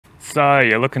So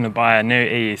you're looking to buy a new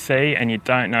EUC and you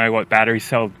don't know what battery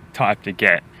cell type to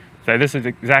get. So this is the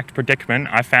exact predicament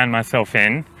I found myself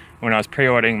in when I was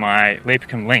pre-ordering my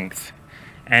Lynx.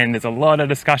 And there's a lot of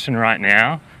discussion right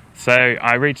now. So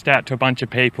I reached out to a bunch of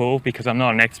people, because I'm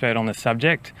not an expert on the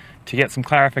subject, to get some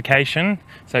clarification.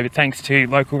 So thanks to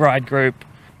local ride group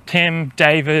Tim,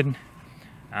 David,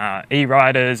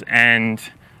 E-Riderz and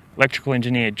electrical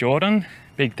engineer Jordan.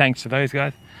 Big thanks to those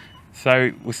guys.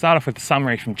 So we'll start off with the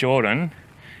summary from Jordan.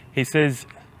 He says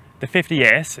the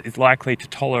 50S is likely to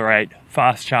tolerate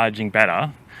fast charging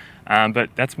better, but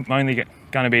that's only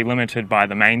going to be limited by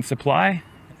the main supply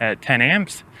at 10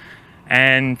 amps.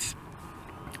 And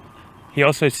he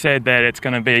also said that it's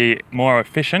going to be more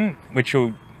efficient, which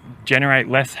will generate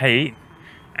less heat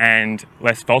and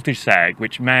less voltage sag,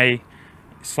 which may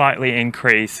slightly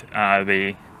increase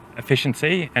the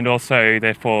efficiency and also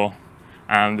therefore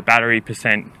the battery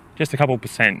percent, just a couple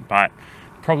percent, but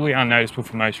probably unnoticeable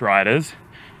for most riders.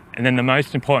 And then the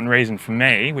most important reason for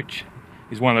me, which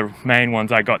is one of the main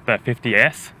ones I got the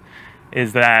 50S,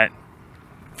 is that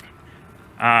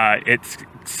it's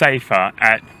safer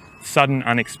at sudden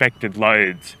unexpected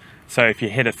loads. So if you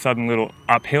hit a sudden little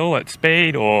uphill at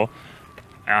speed, or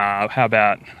how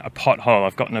about a pothole?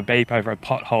 I've gotten a beep over a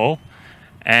pothole,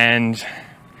 and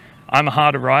I'm a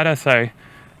harder rider, so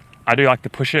I do like to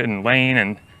push it and lean,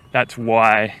 and that's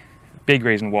why, big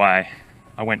reason why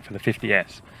I went for the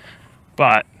 50S.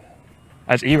 But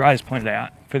as E-Riderz pointed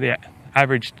out, for the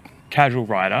average casual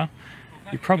rider,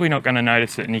 you're probably not going to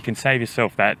notice it, and you can save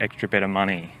yourself that extra bit of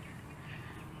money.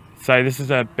 So this is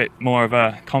a bit more of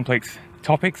a complex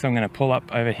topic, so I'm going to pull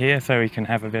up over here so we can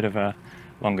have a bit of a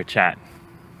longer chat.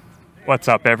 What's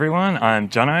up everyone, I'm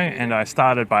Jono, and I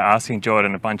started by asking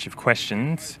Jordan a bunch of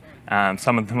questions.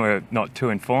 Some of them were not too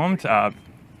informed.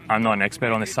 I'm not an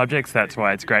expert on this subject, so that's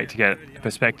why it's great to get a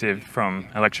perspective from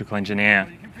an electrical engineer.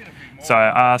 So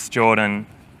I asked Jordan,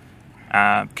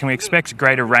 can we expect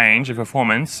greater range of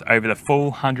performance over the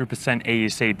full 100%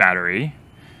 EUC battery,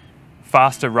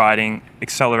 faster riding,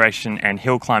 acceleration and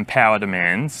hill climb power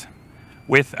demands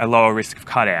with a lower risk of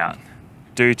cutout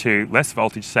due to less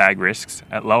voltage sag risks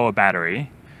at lower battery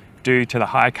due to the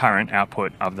high current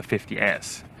output of the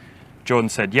 50S? Jordan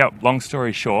said, yep, long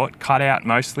story short, cutout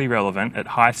mostly relevant at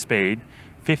high speed.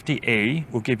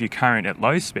 50E will give you current at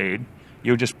low speed.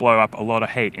 You'll just blow up a lot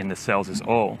of heat in the cells is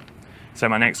all. So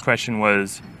my next question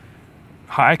was,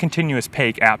 high continuous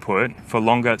peak output for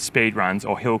longer speed runs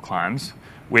or hill climbs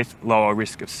with lower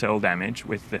risk of cell damage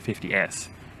with the 50S.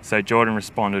 So Jordan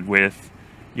responded with,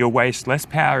 you'll waste less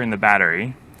power in the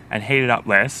battery and heat it up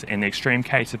less in the extreme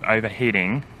case of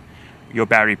overheating your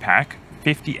battery pack.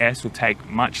 50S will take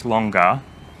much longer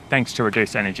thanks to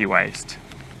reduced energy waste.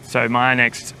 So my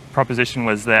next proposition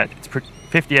was that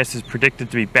 50S is predicted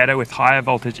to be better with higher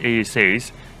voltage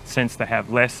EUCs since they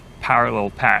have less parallel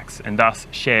packs and thus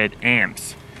shared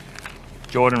amps.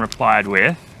 Jordan replied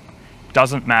with,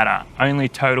 doesn't matter, only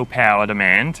total power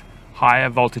demand. Higher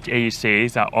voltage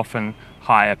EUCs are often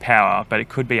higher power, but it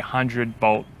could be 100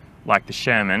 volt like the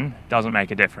Sherman, doesn't make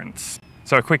a difference.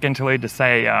 So a quick interlude to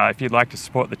say, if you'd like to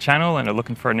support the channel and are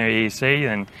looking for a new EUC,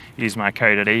 then use my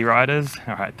code at E-Riderz.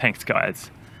 All right, thanks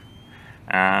guys.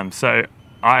 So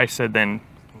I said then,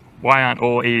 why aren't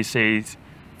all EUCs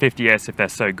 50S if they're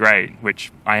so great?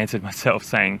 Which I answered myself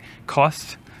saying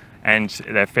cost, and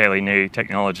they're fairly new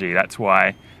technology. That's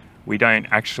why we don't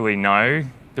actually know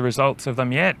the results of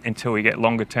them yet until we get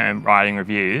longer term riding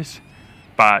reviews.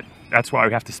 But that's why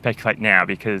we have to speculate now,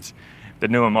 because the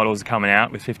newer models are coming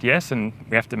out with 50S and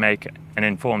we have to make an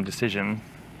informed decision.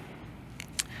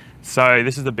 So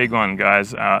this is the big one,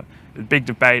 guys. The big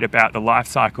debate about the life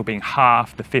cycle being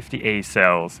half the 50E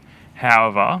cells.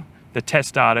 However, the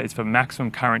test data is for maximum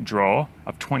current draw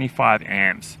of 25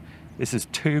 amps. This is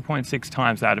 2.6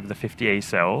 times that of the 50E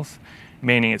cells,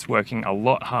 meaning it's working a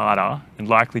lot harder and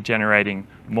likely generating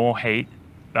more heat,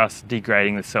 thus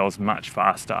degrading the cells much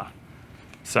faster.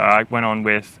 So I went on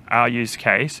with, our use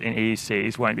case in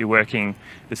EUCs won't be working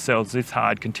the cells this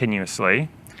hard continuously.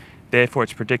 Therefore,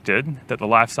 it's predicted that the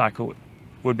life cycle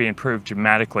would be improved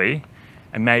dramatically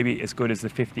and maybe as good as the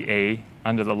 50E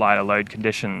under the lighter load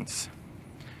conditions.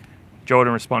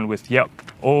 Jordan responded with, yep,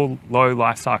 all low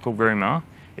life cycle rumour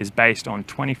is based on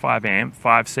 25 amp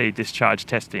 5C discharge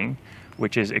testing,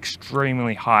 which is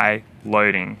extremely high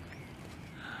loading.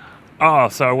 Oh,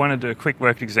 so I want to do a quick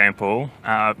work example.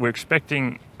 We're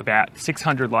expecting about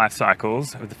 600 life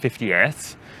cycles of the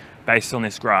 50S based on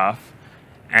this graph,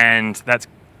 and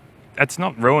that's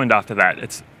not ruined after that.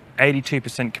 It's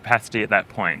 82% capacity at that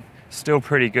point. Still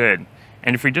pretty good.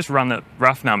 And if we just run the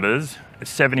rough numbers,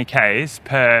 70 Ks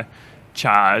per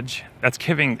charge, that's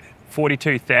giving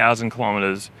 42,000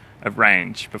 kilometers of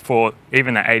range before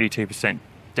even that 82%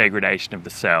 degradation of the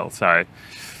cell. So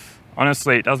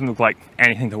honestly, it doesn't look like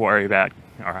anything to worry about.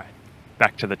 All right,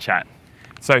 back to the chat.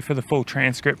 So for the full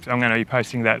transcript, I'm going to be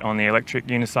posting that on the Electric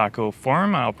Unicycle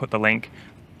forum. I'll put the link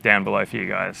down below for you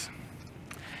guys.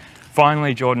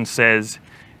 Finally, Jordan says,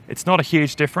 it's not a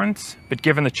huge difference, but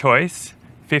given the choice,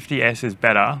 50S is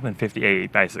better than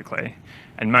 50E basically.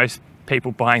 And most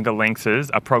people buying the Lynxes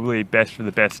are probably best for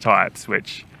the best types,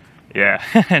 which, yeah,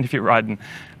 and if you're riding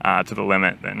to the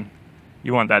limit, then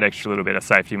you want that extra little bit of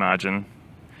safety margin.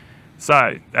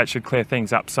 So that should clear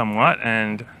things up somewhat,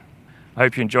 and I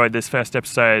hope you enjoyed this first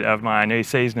episode of my new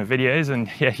season of videos. And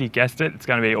yeah, you guessed it, it's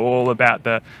going to be all about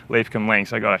the Lifecycle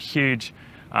Lynx. I got a huge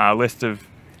list of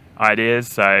ideas,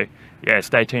 so yeah,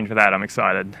 stay tuned for that. I'm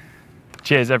excited.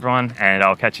 Cheers everyone, and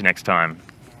I'll catch you next time.